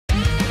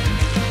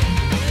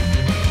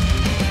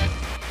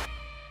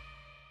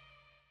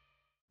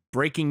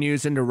Breaking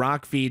news into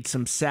Rock Feed,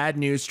 some sad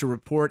news to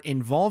report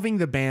involving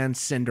the band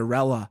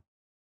Cinderella.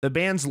 The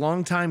band's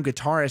longtime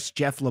guitarist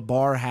Jeff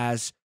Labar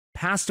has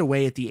passed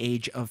away at the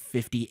age of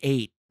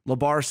 58.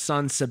 Labar's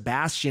son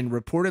Sebastian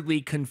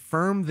reportedly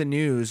confirmed the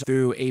news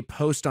through a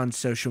post on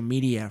social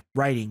media,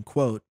 writing,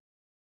 quote,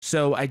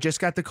 "So I just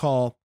got the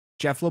call.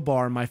 Jeff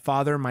Labar, my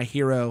father, my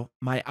hero,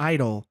 my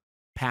idol,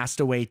 passed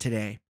away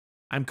today.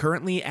 I'm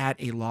currently at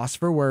a loss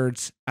for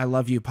words. I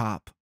love you,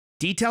 Pop."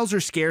 Details are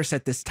scarce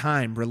at this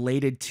time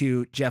related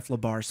to Jeff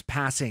Labar's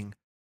passing,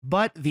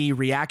 but the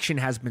reaction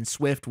has been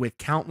swift, with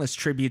countless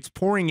tributes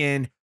pouring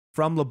in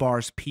from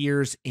Labar's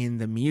peers in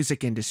the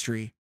music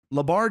industry.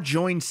 Labar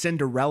joined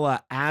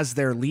Cinderella as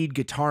their lead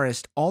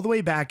guitarist all the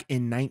way back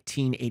in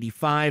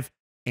 1985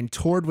 and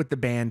toured with the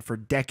band for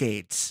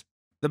decades.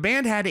 The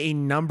band had a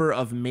number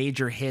of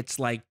major hits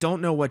like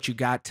Don't Know What You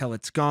Got Till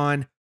It's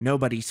Gone,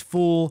 Nobody's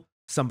Fool,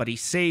 Somebody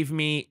Save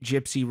Me,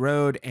 Gypsy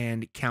Road,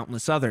 and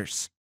countless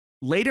others.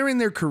 Later in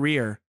their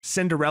career,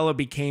 Cinderella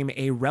became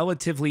a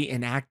relatively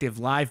inactive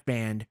live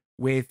band,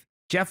 with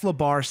Jeff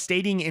Labar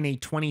stating in a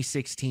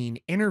 2016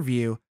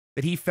 interview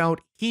that he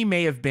felt he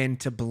may have been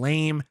to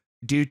blame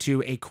due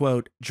to a,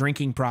 quote,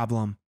 drinking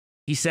problem.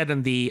 He said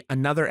on the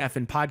Another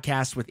Effin'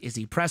 podcast with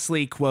Izzy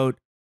Presley, quote,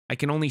 "I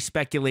can only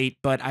speculate,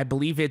 but I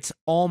believe it's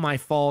all my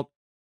fault.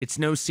 It's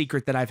no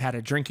secret that I've had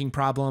a drinking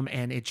problem,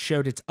 and it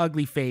showed its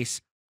ugly face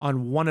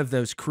on one of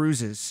those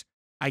cruises.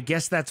 I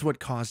guess that's what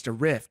caused a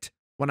rift.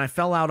 When I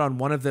fell out on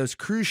one of those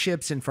cruise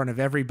ships in front of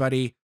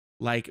everybody,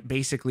 like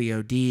basically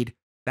OD'd,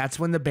 that's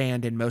when the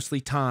band, and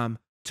mostly Tom,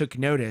 took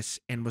notice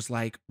and was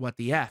like, what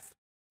the F?"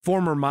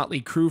 Former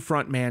Motley Crue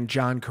frontman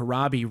John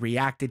Corabi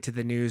reacted to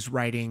the news,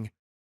 writing,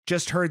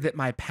 "Just heard that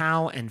my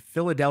pal and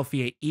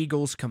Philadelphia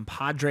Eagles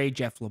compadre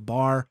Jeff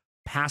Labar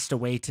passed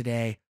away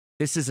today.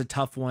 This is a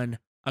tough one.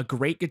 A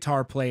great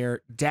guitar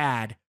player,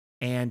 dad,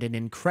 and an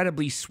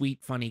incredibly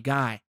sweet, funny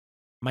guy.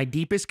 My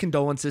deepest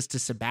condolences to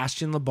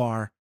Sebastian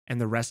Labar and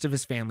the rest of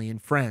his family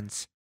and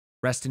friends.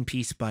 Rest in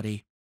peace,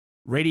 buddy."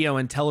 Radio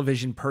and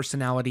television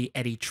personality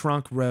Eddie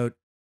Trunk wrote,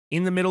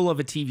 "In the middle of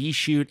a TV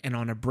shoot and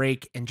on a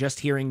break, and just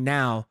hearing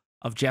now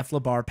of Jeff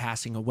Labar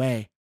passing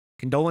away.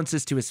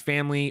 Condolences to his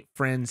family,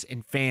 friends,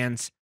 and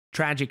fans.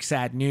 Tragic,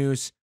 sad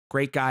news.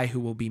 Great guy who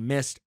will be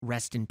missed.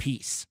 Rest in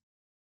peace."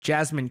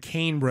 Jasmine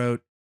Kane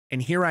wrote,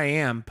 "And here I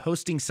am,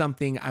 posting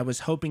something I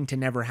was hoping to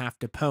never have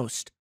to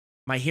post.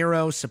 My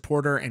hero,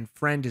 supporter, and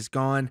friend is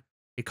gone.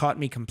 It caught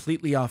me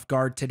completely off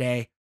guard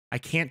today. I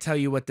can't tell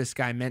you what this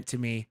guy meant to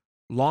me.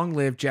 Long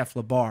live Jeff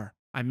Labar.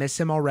 I miss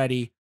him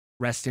already.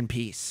 Rest in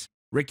peace."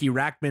 Ricky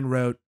Rackman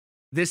wrote,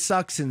 "This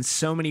sucks in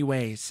so many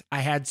ways.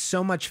 I had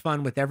so much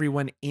fun with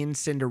everyone in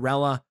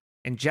Cinderella,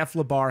 and Jeff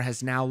Labar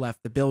has now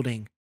left the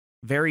building.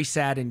 Very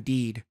sad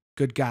indeed.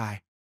 Good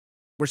guy."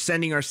 We're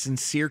sending our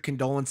sincere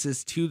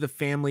condolences to the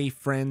family,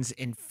 friends,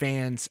 and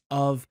fans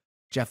of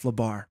Jeff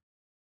Labar.